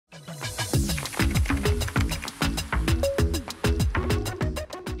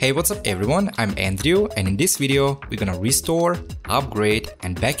Hey, what's up everyone, I'm Andrew, and in this video we're gonna restore, upgrade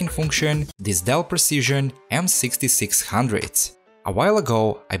and back in function this Dell Precision M6600. A while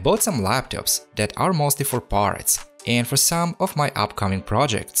ago I bought some laptops that are mostly for parts and for some of my upcoming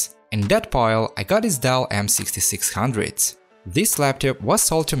projects. In that pile I got this Dell M6600. This laptop was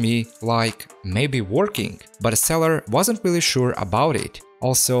sold to me like maybe working, but the seller wasn't really sure about it.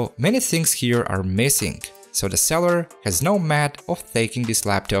 Also, many things here are missing. So the seller has no mat of taking this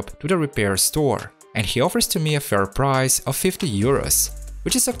laptop to the repair store, and he offers to me a fair price of 50 euros,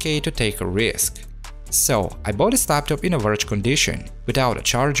 which is okay to take a risk. So I bought this laptop in a average condition, without a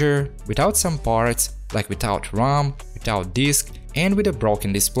charger, without some parts, like without RAM, without disk, and with a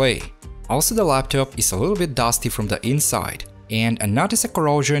broken display. Also the laptop is a little bit dusty from the inside, and I noticed a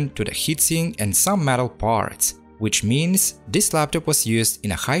corrosion to the heatsink and some metal parts, which means this laptop was used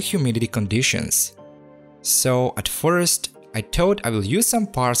in a high humidity conditions. So at first, I thought I will use some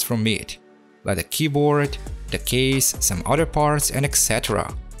parts from it, like the keyboard, the case, some other parts and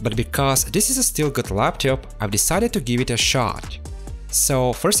etc. But because this is a still good laptop, I've decided to give it a shot.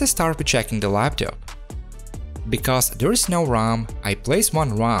 So first I start with checking the laptop. Because there is no RAM, I place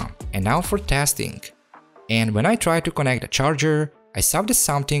one RAM, and now for testing. And when I try to connect the charger, I saw that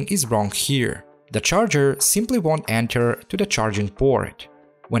something is wrong here. The charger simply won't enter to the charging port.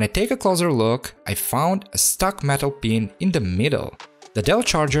 When I take a closer look, I found a stuck metal pin in the middle. The Dell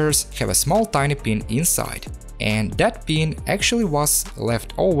chargers have a small tiny pin inside, and that pin actually was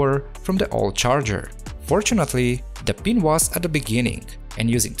left over from the old charger. Fortunately, the pin was at the beginning,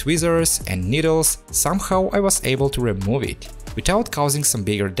 and using tweezers and needles, somehow I was able to remove it, without causing some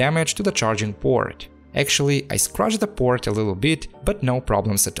bigger damage to the charging port. Actually, I scratched the port a little bit, but no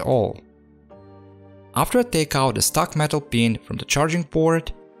problems at all. After I take out the stuck metal pin from the charging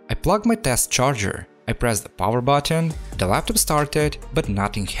port, I plug my test charger, I press the power button, the laptop started, but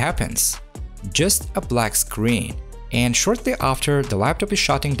nothing happens. Just a black screen, and shortly after the laptop is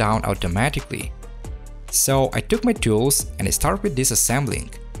shutting down automatically. So I took my tools and I start with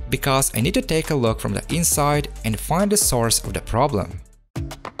disassembling, because I need to take a look from the inside and find the source of the problem.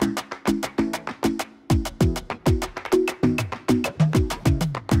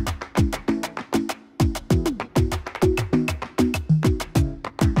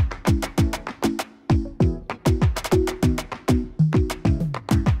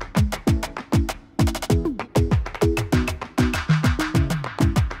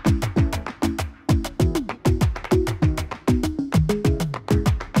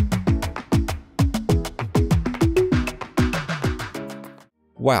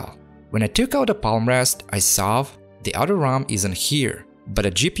 Well, when I took out the palm rest, I saw the other RAM isn't here, but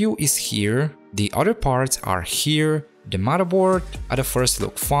the GPU is here, the other parts are here, the motherboard at the first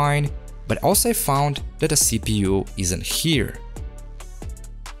looked fine, but also I found that the CPU isn't here.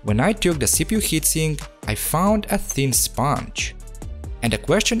 When I took the CPU heatsink, I found a thin sponge. And the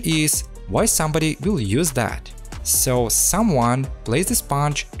question is, why somebody will use that? So someone placed the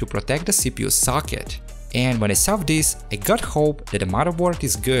sponge to protect the CPU socket. And when I saw this, I got hope that the motherboard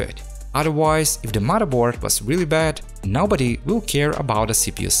is good. Otherwise, if the motherboard was really bad, nobody will care about the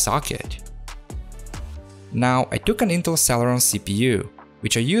CPU socket. Now I took an Intel Celeron CPU,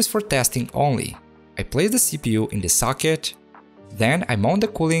 which I use for testing only. I placed the CPU in the socket, then I mount the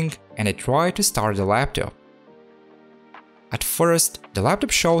cooling and I try to start the laptop. At first, the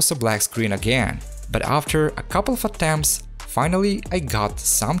laptop shows a black screen again, but after a couple of attempts, finally I got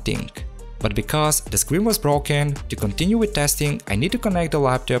something. But because the screen was broken, to continue with testing I need to connect the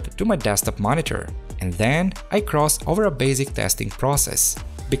laptop to my desktop monitor, and then I cross over a basic testing process,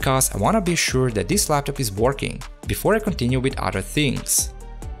 because I want to be sure that this laptop is working before I continue with other things.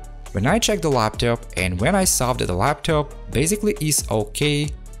 When I check the laptop and when I saw that the laptop basically is okay,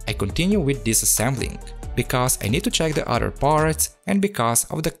 I continue with disassembling, because I need to check the other parts and because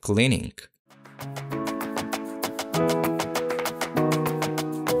of the cleaning.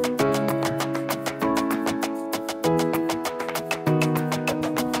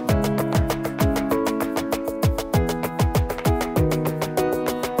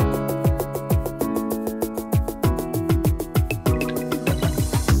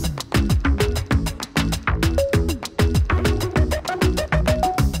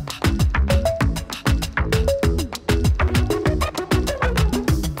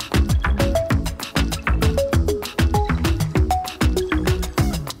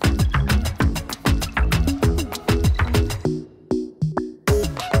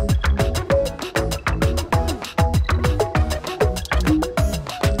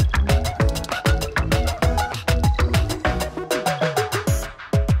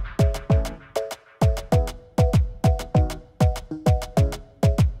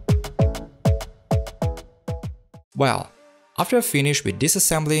 Well, after I finish with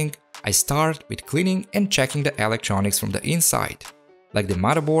disassembling, I start with cleaning and checking the electronics from the inside, like the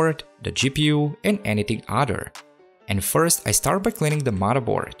motherboard, the GPU, and anything other. And first I start by cleaning the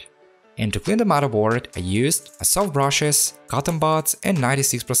motherboard. And to clean the motherboard, I used a soft brushes, cotton buds, and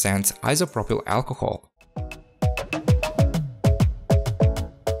 96% isopropyl alcohol.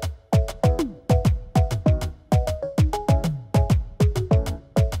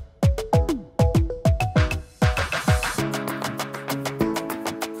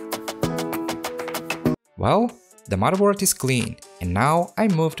 Well, the motherboard is clean, and now I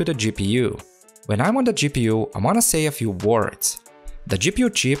move to the GPU. When I'm on the GPU, I wanna say a few words. The GPU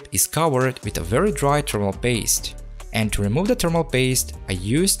chip is covered with a very dry thermal paste, and to remove the thermal paste, I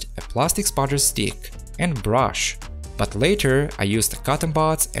used a plastic sputter stick and brush, but later I used cotton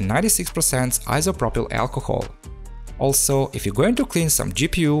buds and 96% isopropyl alcohol. Also, if you're going to clean some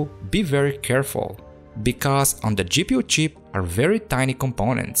GPU, be very careful, because on the GPU chip are very tiny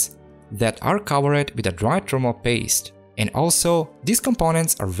components that are covered with a dry thermal paste, and also these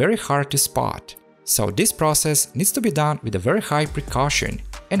components are very hard to spot. So this process needs to be done with a very high precaution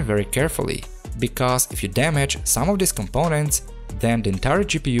and very carefully, because if you damage some of these components, then the entire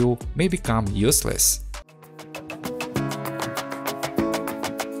GPU may become useless.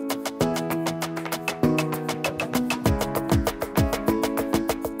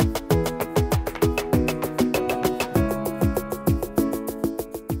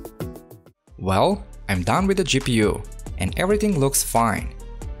 Well, I'm done with the GPU, and everything looks fine.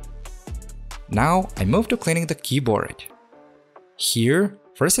 Now I move to cleaning the keyboard. Here,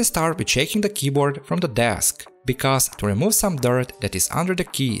 first I start with shaking the keyboard from the desk, because to remove some dirt that is under the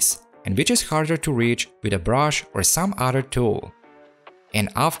keys, and which is harder to reach with a brush or some other tool. And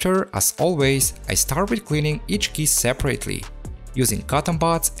after, as always, I start with cleaning each key separately, using cotton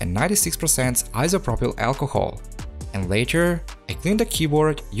buds and 96% isopropyl alcohol. And later, I clean the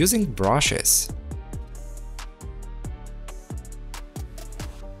keyboard using brushes.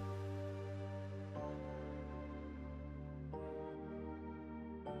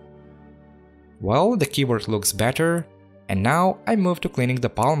 Well, the keyboard looks better, and now I move to cleaning the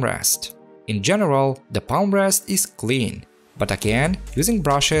palm rest. In general, the palm rest is clean, but again, using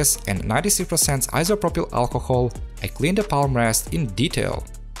brushes and 96% isopropyl alcohol, I clean the palm rest in detail,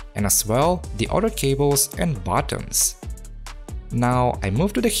 and as well the other cables and buttons. Now I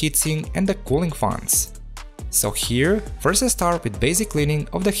move to the heatsink and the cooling fans. So here, first I start with basic cleaning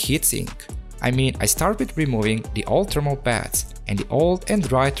of the heatsink. I start with removing the old thermal pads and the old and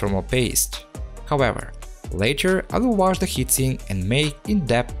dry thermal paste. However, later I will wash the heatsink and make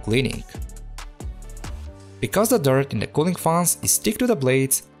in-depth cleaning. Because the dirt in the cooling fans is stick to the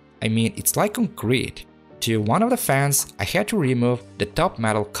blades, it's like concrete. To one of the fans, I had to remove the top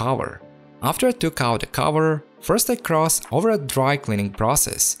metal cover. After I took out the cover, first I crossed over a dry cleaning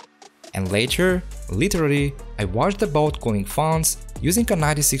process. And later, literally, I washed the both cooling fans using a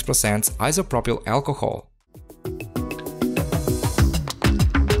 96% isopropyl alcohol.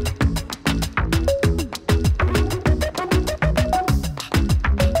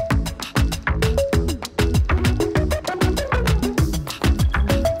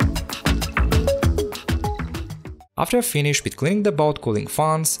 After I finish with cleaning the both cooling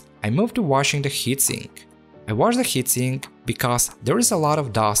fans, I move to washing the heatsink. I wash the heatsink because there is a lot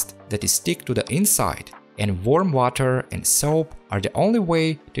of dust that is stick to the inside, and warm water and soap are the only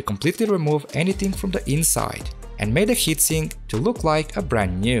way to completely remove anything from the inside and make the heatsink to look like a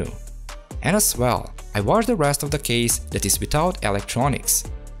brand new. And as well, I wash the rest of the case that is without electronics,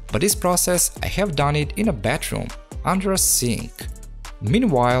 but this process I have done it in a bathroom under a sink.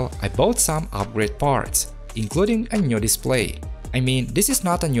 Meanwhile, I bought some upgrade parts, including a new display. This is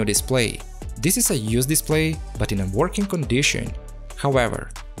not a new display. This is a used display, but in a working condition. However,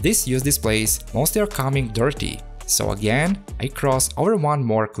 these used displays mostly are coming dirty, so again, I cross over one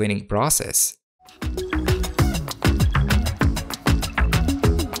more cleaning process.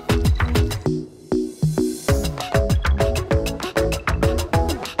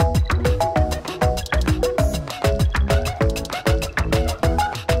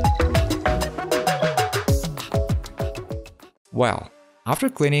 Well, after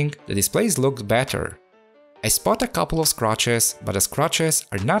cleaning, the displays looked better. I spot a couple of scratches, but the scratches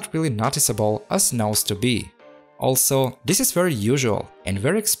are not really noticeable as knows to be. Also, this is very usual and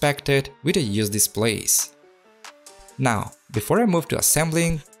very expected with the used displays. Now, before I move to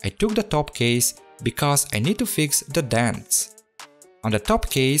assembling, I took the top case because I need to fix the dents. On the top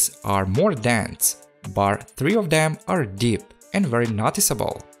case are more dents, but 3 of them are deep and very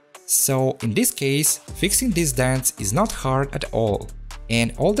noticeable. So in this case, fixing these dents is not hard at all,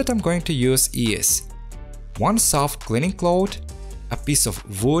 and all that I'm going to use is one soft cleaning cloth, a piece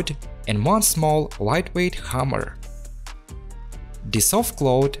of wood, and one small lightweight hammer. The soft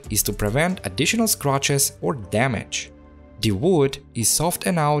cloth is to prevent additional scratches or damage. The wood is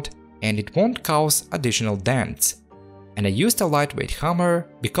softened out and it won't cause additional dents. And I used a lightweight hammer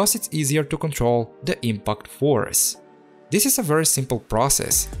because it's easier to control the impact force. This is a very simple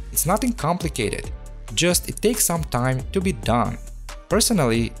process, it's nothing complicated, just it takes some time to be done.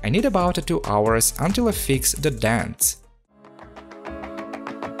 Personally, I need about 2 hours until I fix the dents.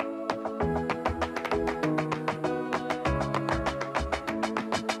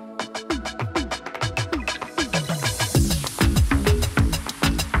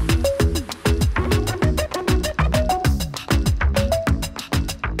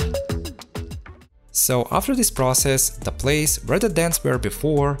 So after this process, the place where the dents were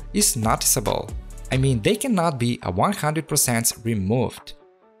before is noticeable. I mean, they cannot be 100% removed,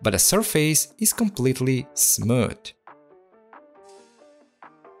 but the surface is completely smooth.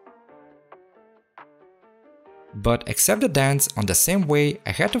 But except the dents, on the same way,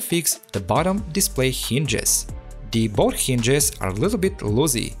 I had to fix the bottom display hinges. The both hinges are a little bit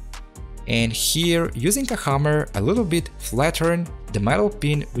loosey. And here, using a hammer, a little bit flatten the metal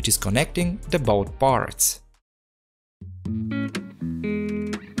pin which is connecting the both parts.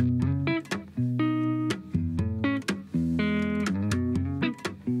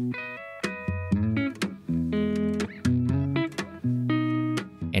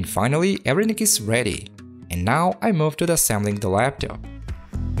 And finally, everything is ready. And now I move to the assembling the laptop.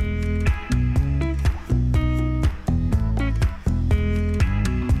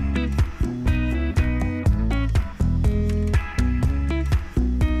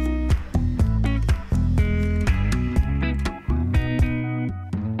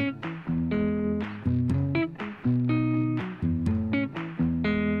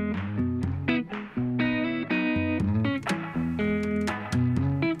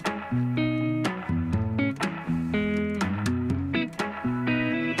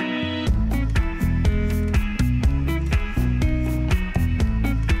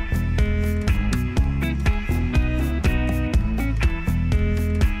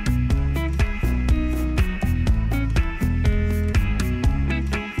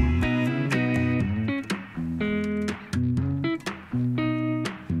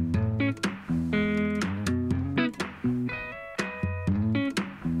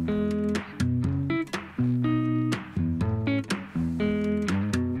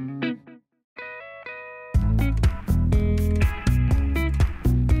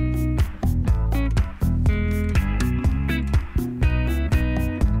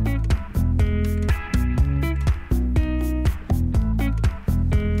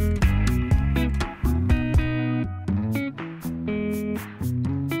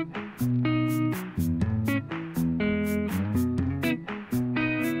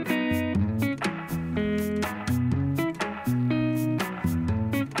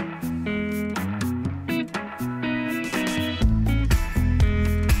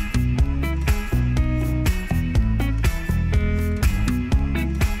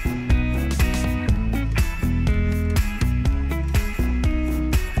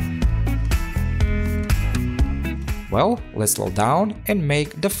 Well, let's slow down and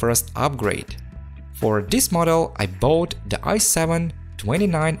make the first upgrade. For this model, I bought the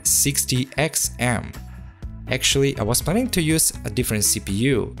i7-2960XM. Actually, I was planning to use a different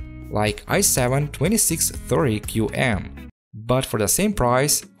CPU, like i7-2630QM. But for the same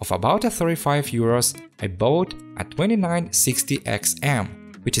price of about €35, I bought a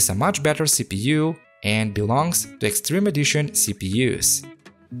 2960XM, which is a much better CPU and belongs to Extreme Edition CPUs.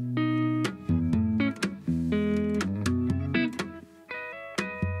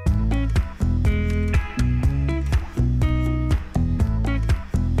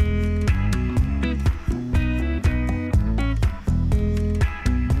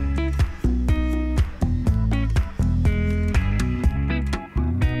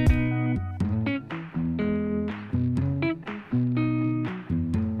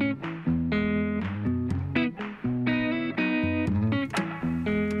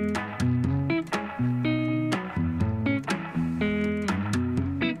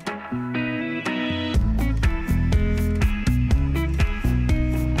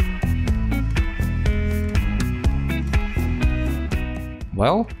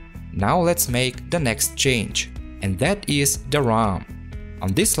 Well, now let's make the next change, and that is the RAM.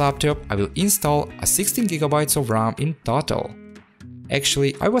 On this laptop I will install a 16GB of RAM in total.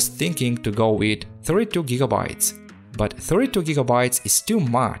 Actually, I was thinking to go with 32GB, but 32GB is too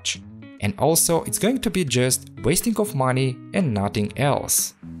much, and also it's going to be just wasting of money and nothing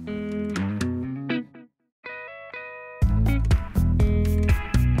else.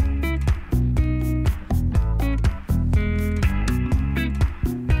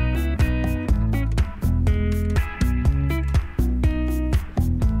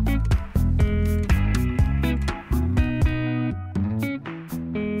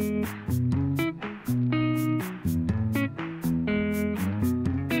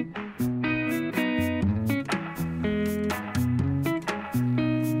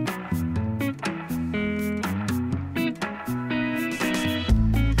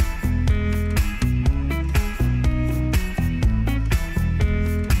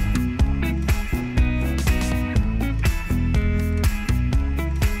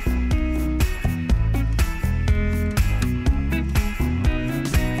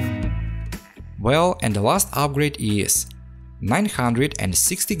 Well, and the last upgrade is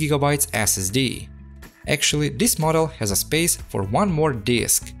 960GB SSD. Actually, this model has a space for one more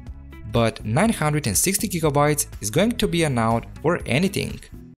disk, but 960GB is going to be enough for anything.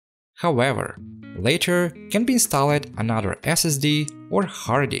 However, later can be installed another SSD or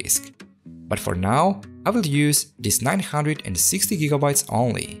hard disk, but for now I will use this 960GB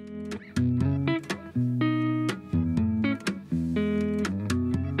only.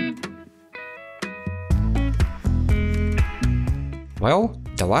 Well,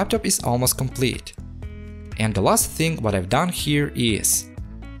 the laptop is almost complete. And the last thing what I've done here is,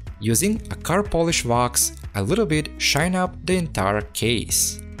 using a car polish wax, a little bit shine up the entire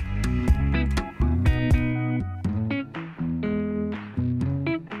case.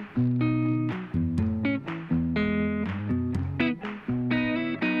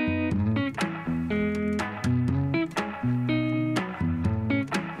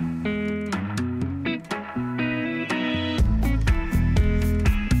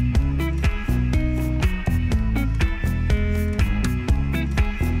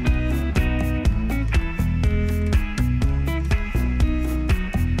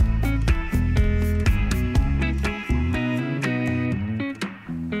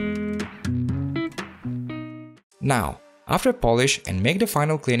 Now, after polish and make the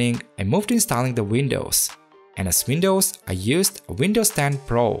final cleaning, I moved to installing the Windows. And as Windows, I used a Windows 10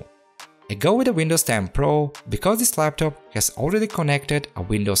 Pro. I go with the Windows 10 Pro because this laptop has already connected a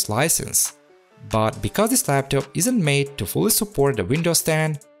Windows license. But because this laptop isn't made to fully support the Windows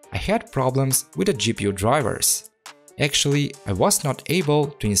 10, I had problems with the GPU drivers. Actually, I was not able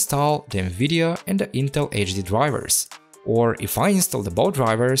to install the NVIDIA and the Intel HD drivers. Or if I install the both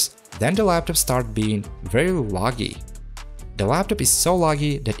drivers, then the laptop starts being very laggy. The laptop is so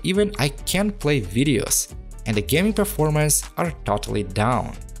laggy that even I can't play videos, and the gaming performance are totally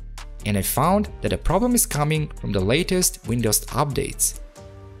down. And I found that the problem is coming from the latest Windows updates.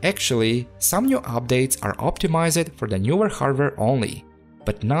 Actually, some new updates are optimized for the newer hardware only,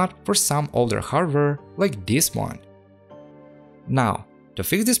 but not for some older hardware like this one. Now, to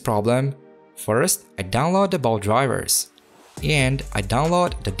fix this problem, first I download the both drivers. And I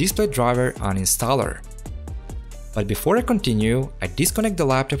download the display driver uninstaller. But before I continue, I disconnect the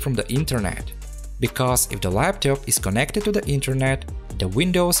laptop from the internet, because if the laptop is connected to the internet, the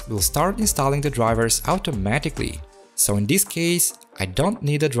Windows will start installing the drivers automatically. So in this case, I don't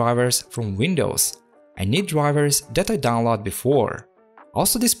need the drivers from Windows, I need drivers that I download before.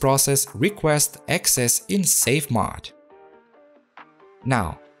 Also, this process requests access in safe mode.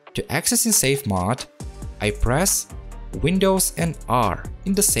 Now, to access in safe mode, I press Windows and R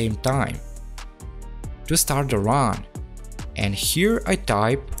in the same time to start the run, and here I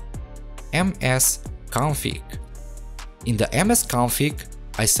type msconfig. In the msconfig,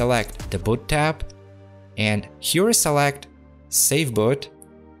 I select the boot tab, and here I select save boot,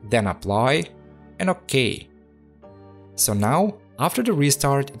 then apply and OK. So now, after the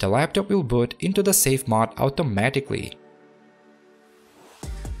restart, the laptop will boot into the safe mode automatically.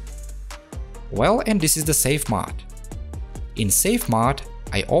 Well, and this is the safe mode. In safe mode,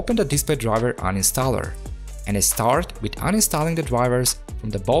 I open the display driver uninstaller, and I start with uninstalling the drivers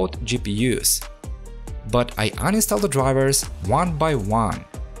from the both GPUs. But I uninstall the drivers one by one.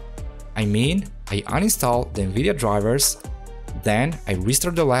 I mean, I uninstall the NVIDIA drivers, then I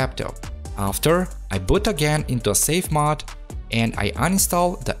restart the laptop. After, I boot again into a safe mode, and I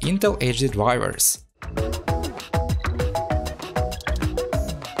uninstall the Intel HD drivers.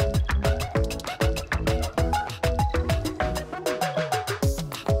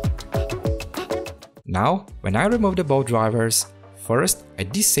 Now, when I remove the both drivers, first I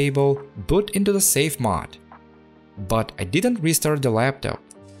disable boot into the safe mode. But I didn't restart the laptop,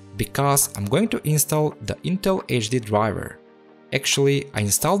 because I'm going to install the Intel HD driver. Actually, I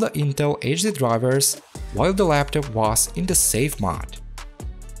installed the Intel HD drivers while the laptop was in the safe mode.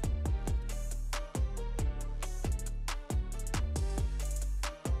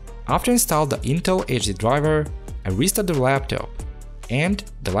 After install the Intel HD driver, I restart the laptop, and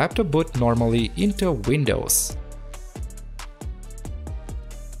the laptop boot normally into Windows.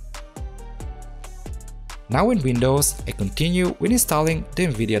 Now in Windows, I continue with installing the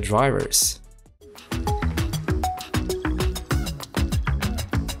NVIDIA drivers.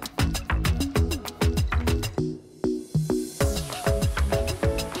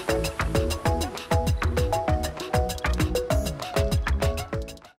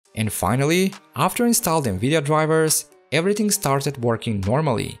 And finally, after installing the NVIDIA drivers, everything started working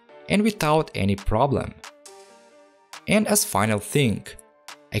normally and without any problem. And as final thing,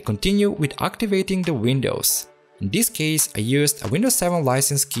 I continue with activating the Windows, In this case, I used a Windows 7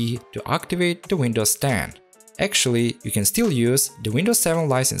 license key to activate the Windows 10. Actually, you can still use the Windows 7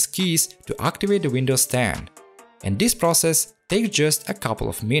 license keys to activate the Windows 10. And this process takes just a couple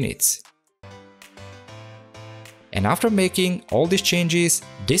of minutes. And after making all these changes,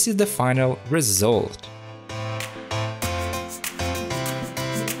 this is the final result.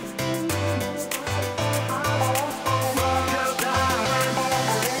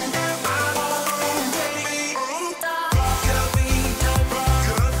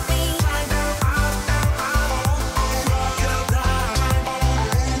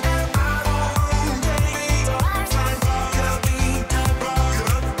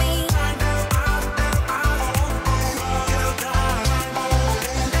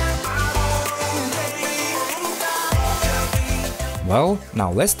 Well, now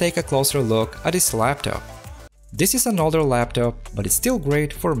let's take a closer look at this laptop. This is an older laptop, but it's still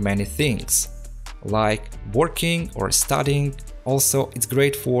great for many things, like working or studying. Also, it's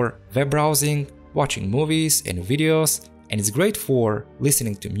great for web browsing, watching movies and videos, and it's great for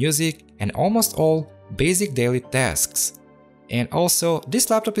listening to music and almost all basic daily tasks. And also, this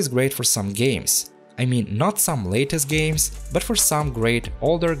laptop is great for some games. I mean, not some latest games, but for some great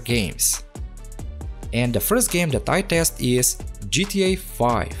older games. And the first game that I test is GTA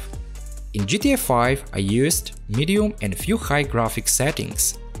 5. In GTA 5, I used medium and few high graphics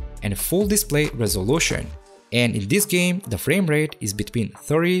settings and full display resolution. And in this game, the frame rate is between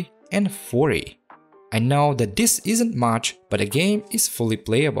 30 and 40. I know that this isn't much, but the game is fully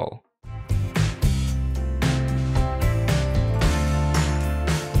playable.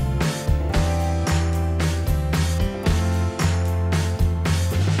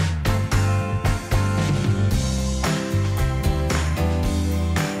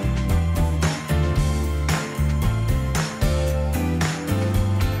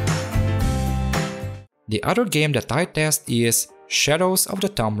 The other game that I test is Shadows of the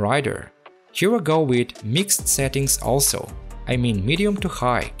Tomb Raider. Here I go with mixed settings also, I mean medium to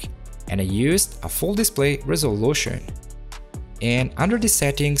high, and I used a full display resolution. And under the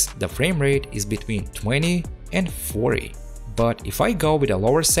settings, the frame rate is between 20 and 40. But if I go with the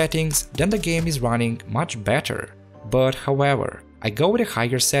lower settings, then the game is running much better. But however, I go with the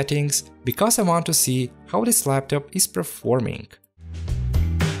higher settings because I want to see how this laptop is performing.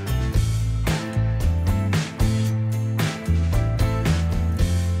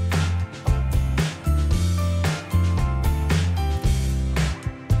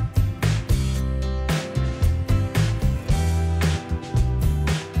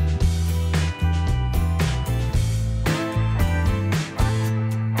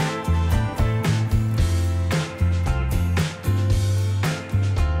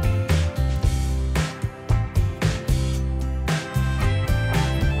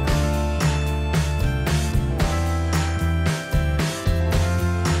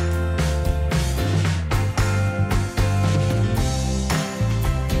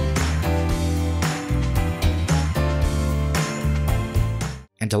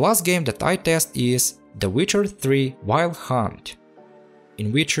 And the last game that I test is The Witcher 3 Wild Hunt.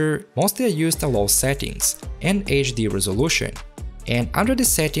 In Witcher, mostly I used the low settings and HD resolution, and under the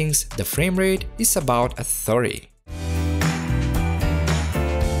settings the frame rate is about a 30.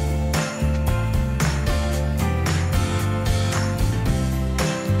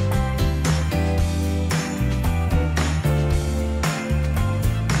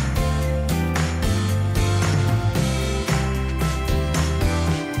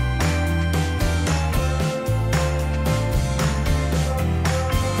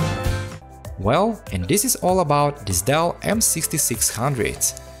 Well, and this is all about this Dell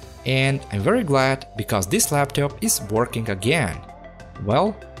M6600, and I'm very glad because this laptop is working again.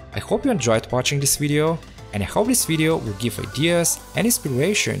 Well, I hope you enjoyed watching this video, and I hope this video will give ideas and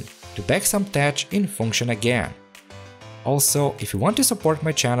inspiration to back some tech in function again. Also, if you want to support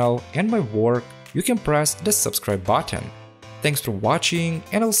my channel and my work, you can press the subscribe button. Thanks for watching,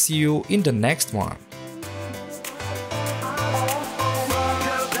 and I'll see you in the next one.